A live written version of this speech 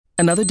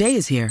Another day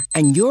is here,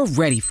 and you're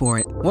ready for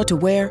it. What to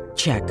wear?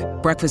 Check.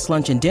 Breakfast,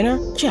 lunch, and dinner?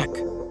 Check.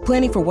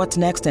 Planning for what's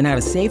next and how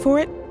to save for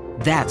it?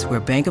 That's where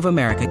Bank of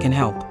America can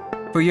help.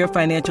 For your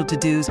financial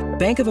to-dos,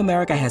 Bank of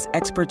America has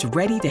experts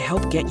ready to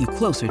help get you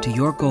closer to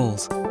your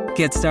goals.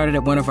 Get started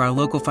at one of our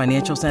local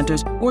financial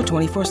centers or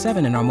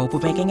 24/7 in our mobile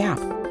banking app.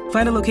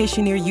 Find a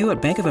location near you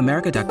at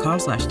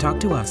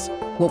bankofamerica.com/talktous.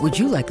 What would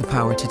you like the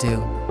power to do?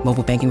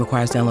 Mobile banking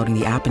requires downloading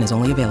the app and is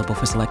only available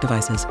for select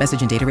devices.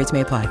 Message and data rates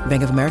may apply.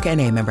 Bank of America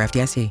N.A., member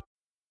FDIC.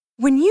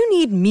 When you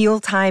need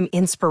mealtime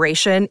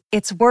inspiration,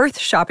 it's worth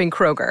shopping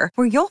Kroger,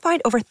 where you'll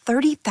find over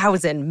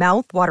 30,000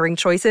 mouth-watering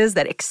choices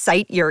that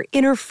excite your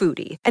inner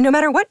foodie. And no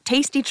matter what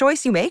tasty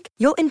choice you make,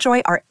 you'll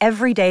enjoy our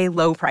everyday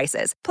low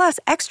prices, plus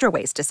extra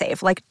ways to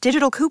save, like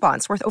digital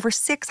coupons worth over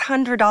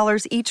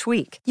 $600 each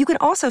week. You can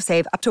also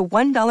save up to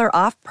 $1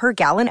 off per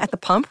gallon at the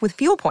pump with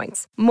fuel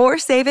points. More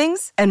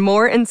savings and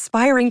more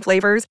inspiring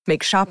flavors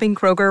make shopping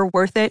Kroger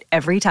worth it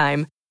every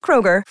time.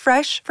 Kroger,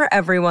 fresh for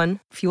everyone.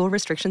 Fuel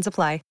restrictions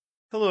apply.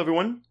 Hello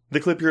everyone. The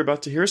clip you're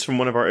about to hear is from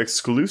one of our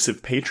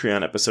exclusive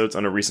Patreon episodes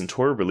on a recent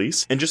horror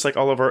release, and just like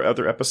all of our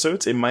other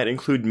episodes, it might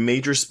include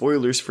major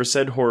spoilers for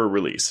said horror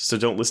release, so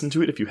don't listen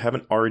to it if you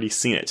haven't already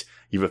seen it.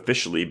 You've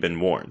officially been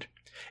warned.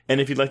 And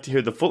if you'd like to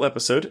hear the full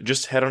episode,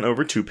 just head on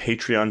over to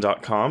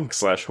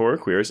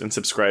patreon.com/horrorqueers and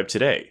subscribe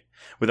today.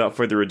 Without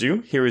further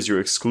ado, here is your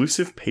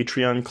exclusive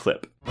Patreon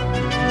clip.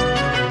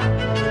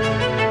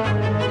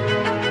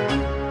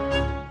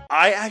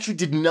 I actually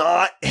did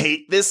not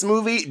hate this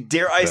movie.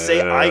 Dare I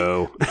say, I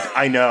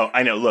know.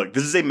 Look,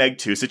 this is a Meg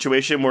 2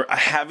 situation where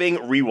having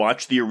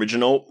rewatched the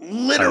original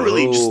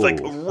literally just like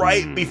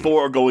right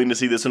before going to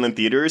see this one in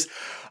theaters,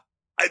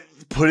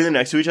 putting them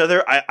next to each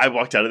other, I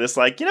walked out of this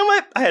like, you know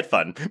what? I had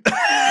fun.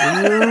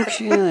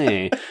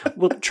 Okay.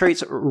 Well,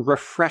 Trace,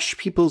 refresh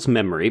people's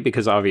memory,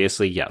 because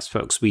obviously, yes,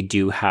 folks, we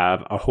do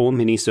have a whole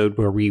mini-sode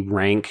where we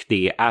rank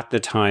the, at the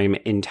time,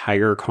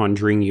 entire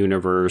Conjuring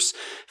universe,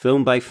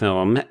 film by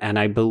film, and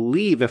I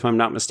believe, if I'm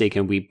not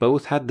mistaken, we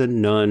both had The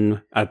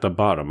Nun at the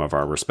bottom of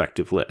our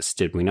respective lists,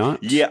 did we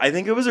not? Yeah, I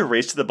think it was a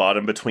race to the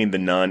bottom between The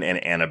Nun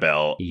and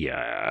Annabelle.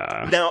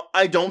 Yeah. Now,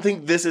 I don't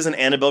think this is an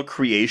Annabelle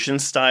creation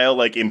style,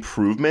 like,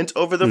 improvement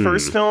over the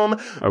first film.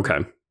 Okay.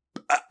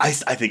 I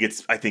think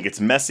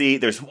it's messy.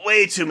 There's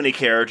way too many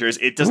characters.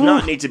 It does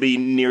not need to be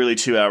nearly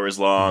 2 hours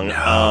long.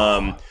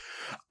 No.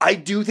 I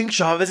do think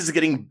Chavez is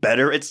getting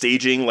better at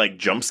staging like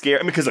jump scare.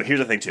 I mean, because look, here's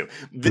the thing too.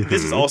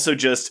 This is also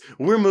just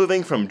we're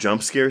moving from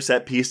jump scare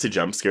set piece to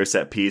jump scare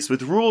set piece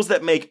with rules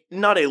that make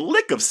not a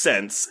lick of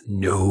sense.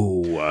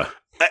 No.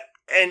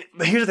 And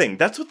here's the thing.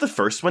 That's what the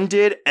first one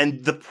did.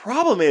 And the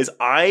problem is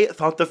I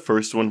thought the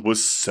first one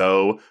was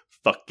so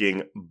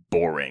fucking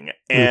boring.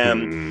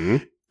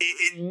 And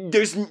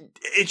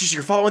it's just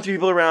you're following three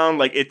people around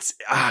like it's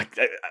I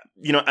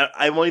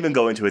won't even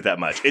go into it that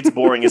much. It's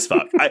boring as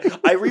fuck.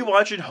 I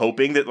rewatched it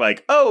hoping that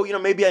like, oh,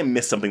 maybe I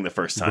missed something the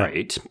first time.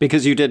 Right.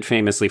 Because you did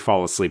famously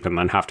fall asleep and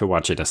then have to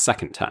watch it a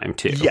second time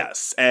too.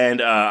 Yes.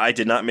 And I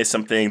did not miss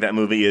something. That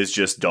movie is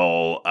just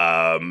dull.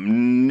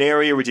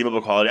 Nary a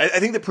redeemable quality. I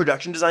think the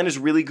production design is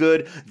really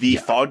good. The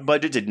fog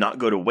budget did not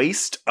go to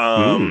waste.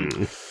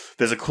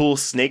 There's a cool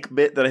snake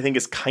bit that I think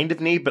is kind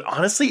of neat, but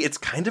honestly, it's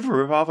kind of a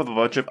ripoff of a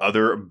bunch of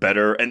other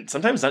better, and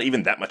sometimes not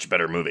even that much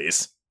better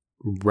movies.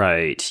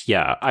 Right,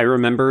 yeah. I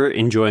remember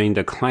enjoying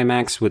the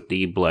climax with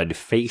the blood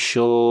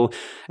facial.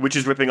 Which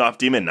is ripping off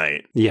Demon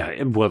Knight.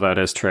 Yeah, well, that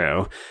is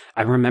true.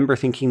 I remember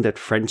thinking that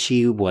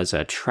Frenchie was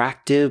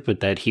attractive,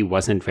 but that he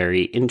wasn't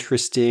very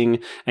interesting.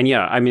 And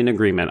yeah, I'm in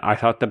agreement. I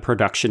thought the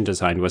production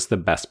design was the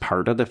best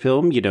part of the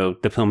film.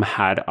 The film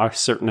had a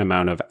certain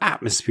amount of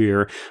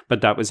atmosphere,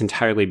 but that was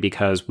entirely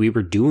because we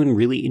were doing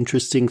really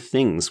interesting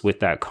things with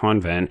that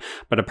convent.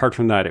 But apart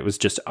from that, it was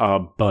just a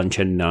bunch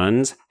of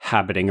nuns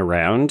habiting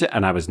around,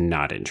 and I was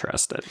not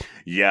interested.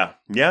 Yeah,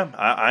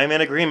 I'm in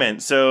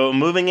agreement. So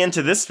moving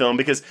into this film,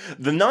 because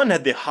The Nun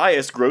had the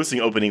highest grossing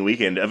opening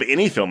weekend of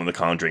any film in the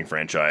Conjuring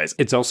franchise.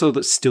 It's also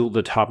still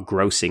the top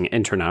grossing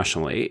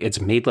internationally. It's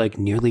made like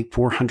nearly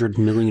 $400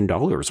 million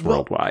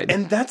worldwide.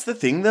 And that's the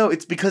thing, though.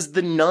 It's because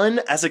the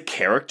nun as a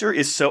character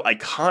is so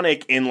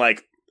iconic in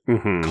like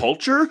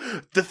culture.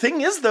 The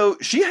thing is, though,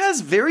 she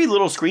has very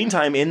little screen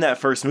time in that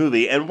first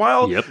movie. And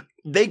while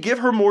they give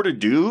her more to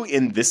do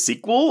in this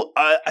sequel,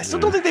 I still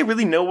don't think they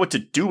really know what to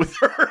do with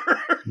her.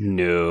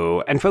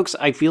 No. And folks,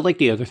 I feel like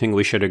the other thing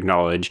we should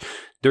acknowledge,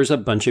 there's a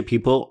bunch of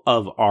people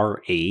of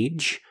our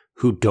age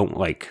who don't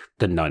like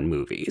the Nun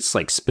movies,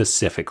 like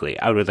specifically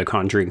out of the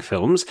Conjuring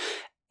films.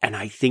 And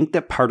I think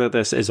that part of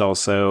this is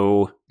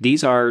also,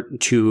 these are,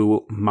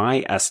 to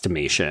my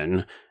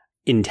estimation,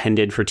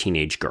 intended for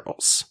teenage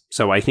girls.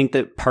 So I think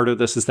that part of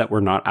this is that we're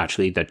not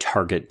actually the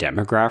target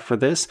demographic for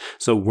this.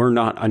 So we're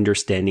not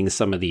understanding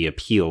some of the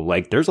appeal.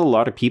 Like, there's a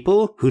lot of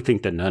people who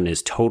think the Nun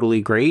is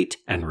totally great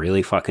and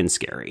really fucking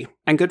scary.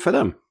 And good for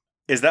them.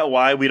 Is that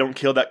why we don't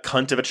kill that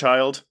cunt of a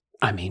child?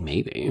 I mean,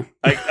 maybe.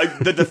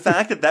 The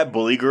fact that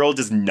bully girl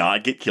does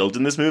not get killed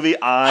in this movie,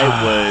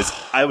 I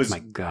was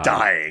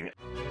dying.